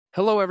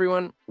Hello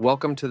everyone,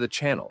 welcome to the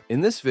channel. In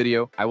this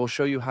video, I will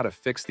show you how to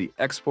fix the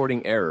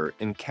exporting error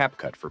in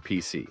CapCut for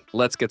PC.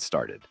 Let's get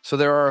started. So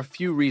there are a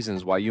few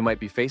reasons why you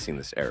might be facing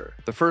this error.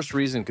 The first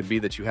reason could be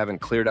that you haven't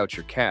cleared out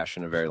your cache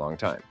in a very long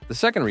time. The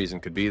second reason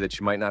could be that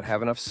you might not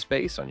have enough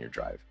space on your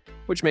drive,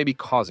 which may be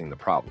causing the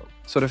problem.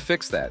 So to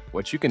fix that,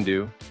 what you can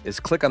do is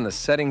click on the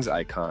settings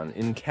icon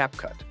in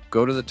CapCut.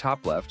 Go to the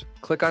top left,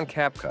 click on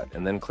CapCut,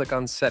 and then click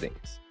on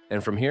Settings.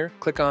 And from here,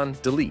 click on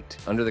Delete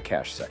under the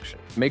cache section.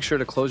 Make sure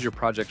to close your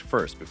project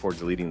first before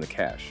deleting the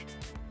cache.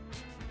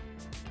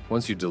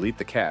 Once you delete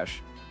the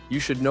cache, you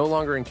should no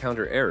longer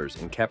encounter errors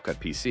in CapCut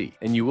PC,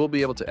 and you will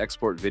be able to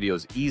export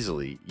videos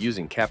easily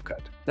using CapCut.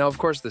 Now, of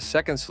course, the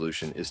second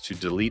solution is to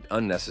delete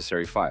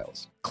unnecessary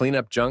files. Clean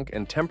up junk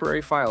and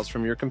temporary files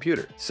from your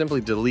computer.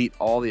 Simply delete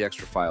all the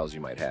extra files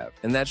you might have,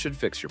 and that should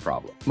fix your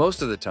problem.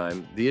 Most of the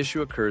time, the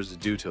issue occurs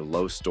due to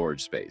low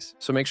storage space,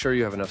 so make sure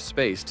you have enough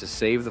space to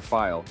save the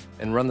file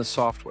and run the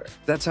software.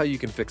 That's how you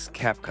can fix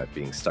CapCut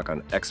being stuck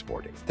on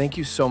exporting. Thank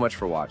you so much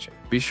for watching.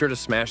 Be sure to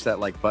smash that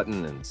like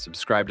button and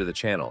subscribe to the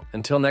channel.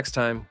 Until next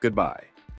time, goodbye.